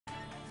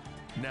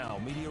Now,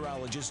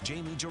 meteorologist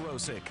Jamie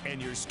Jarosik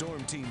and your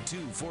Storm Team 2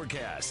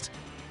 forecast.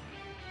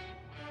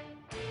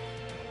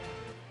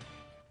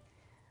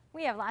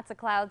 We have lots of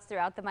clouds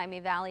throughout the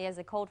Miami Valley as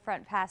a cold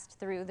front passed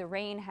through. The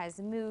rain has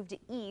moved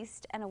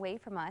east and away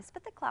from us,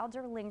 but the clouds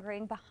are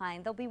lingering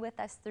behind. They'll be with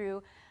us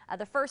through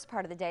the first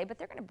part of the day, but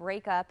they're going to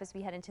break up as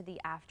we head into the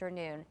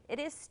afternoon. It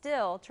is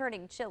still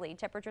turning chilly.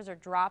 Temperatures are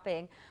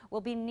dropping.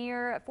 We'll be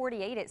near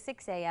 48 at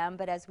 6 a.m.,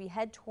 but as we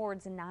head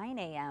towards 9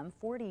 a.m.,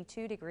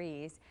 42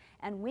 degrees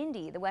and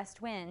windy. The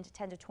west wind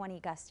 10 to 20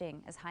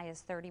 gusting as high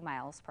as 30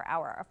 miles per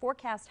hour. A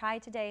forecast high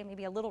today,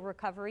 maybe a little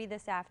recovery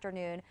this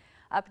afternoon.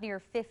 Up near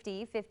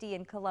 50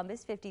 in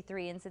Columbus,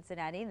 53 in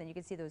Cincinnati. And then you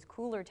can see those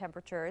cooler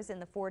temperatures in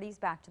the 40s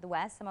back to the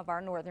west. Some of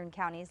our northern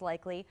counties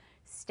likely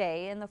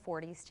stay in the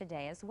 40s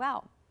today as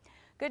well.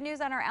 Good news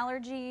on our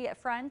allergy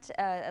front.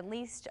 At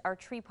least our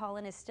tree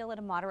pollen is still at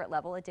a moderate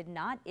level. It did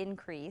not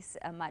increase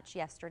much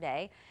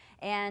yesterday.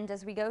 And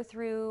as we go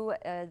through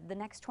the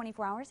next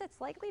 24 hours, it's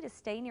likely to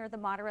stay near the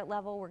moderate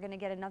level. We're going to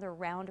get another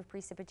round of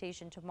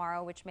precipitation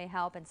tomorrow, which may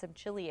help, and some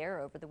chilly air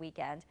over the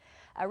weekend.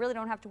 I really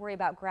don't have to worry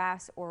about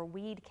grass or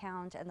weed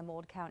count, and the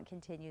mold count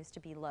continues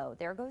to be low.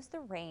 There goes the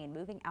rain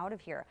moving out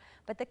of here,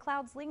 but the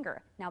clouds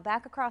linger. Now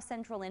back across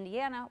central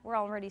Indiana, we're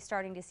already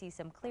starting to see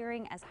some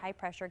clearing as high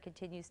pressure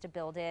continues to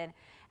build in,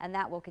 and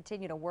that will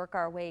continue to work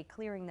our way,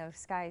 clearing those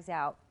skies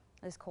out.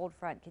 This cold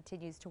front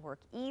continues to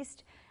work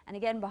east, and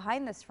again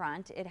behind this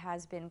front it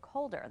has been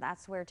colder.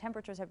 That's where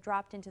temperatures have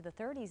dropped into the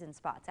 30s in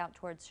spots out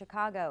towards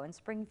Chicago and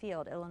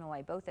Springfield,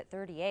 Illinois, both at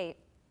 38.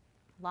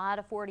 A lot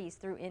of 40s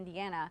through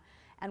Indiana,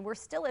 and we're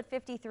still at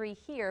 53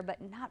 here, but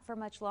not for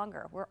much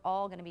longer. We're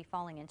all going to be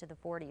falling into the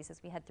 40s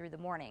as we head through the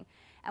morning.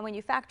 And when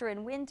you factor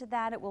in wind to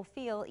that, it will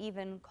feel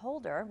even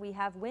colder. We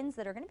have winds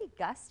that are going to be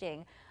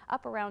gusting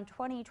up around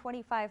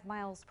 20-25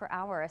 miles per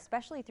hour,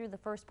 especially through the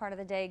first part of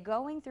the day.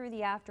 Going through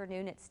the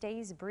afternoon, it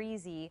stays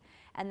breezy,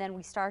 and then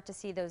we start to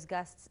see those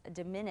gusts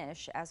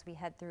diminish as we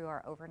head through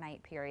our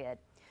overnight period.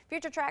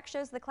 Future track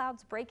shows the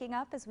clouds breaking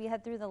up as we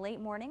head through the late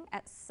morning.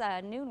 At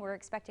noon, we're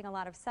expecting a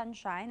lot of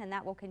sunshine, and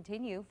that will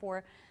continue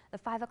for the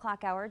 5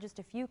 o'clock hour. Just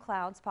a few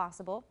clouds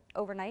possible.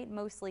 Overnight,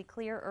 mostly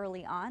clear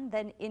early on,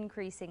 then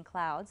increasing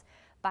clouds.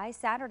 By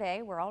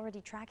Saturday, we're already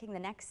tracking the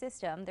next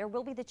system. There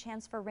will be the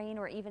chance for rain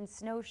or even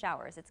snow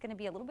showers. It's going to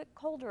be a little bit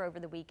colder over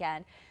the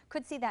weekend.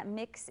 Could see that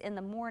mix in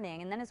the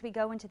morning, and then as we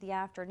go into the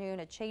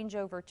afternoon, a change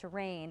over to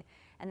rain.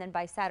 And then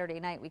by Saturday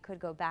night, we could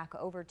go back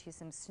over to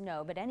some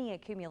snow, but any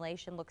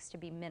accumulation looks to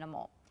be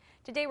minimal.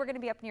 Today, we're going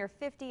to be up near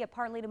 50, a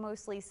partly to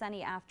mostly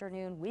sunny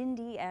afternoon,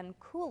 windy and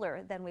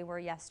cooler than we were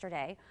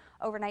yesterday.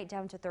 Overnight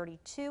down to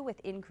 32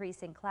 with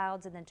increasing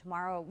clouds, and then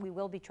tomorrow we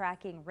will be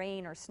tracking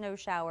rain or snow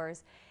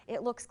showers.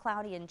 It looks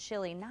cloudy and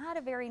chilly. Not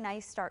a very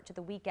nice start to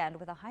the weekend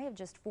with a high of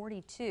just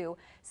 42.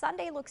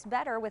 Sunday looks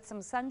better with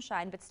some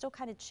sunshine, but still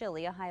kind of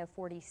chilly, a high of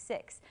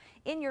 46.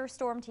 In your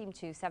Storm Team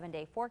 2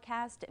 7-day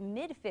forecast,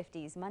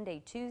 mid-50s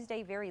Monday,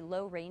 Tuesday, very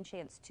low rain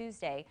chance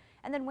Tuesday,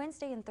 and then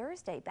Wednesday and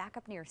Thursday back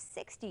up near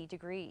 60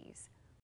 degrees.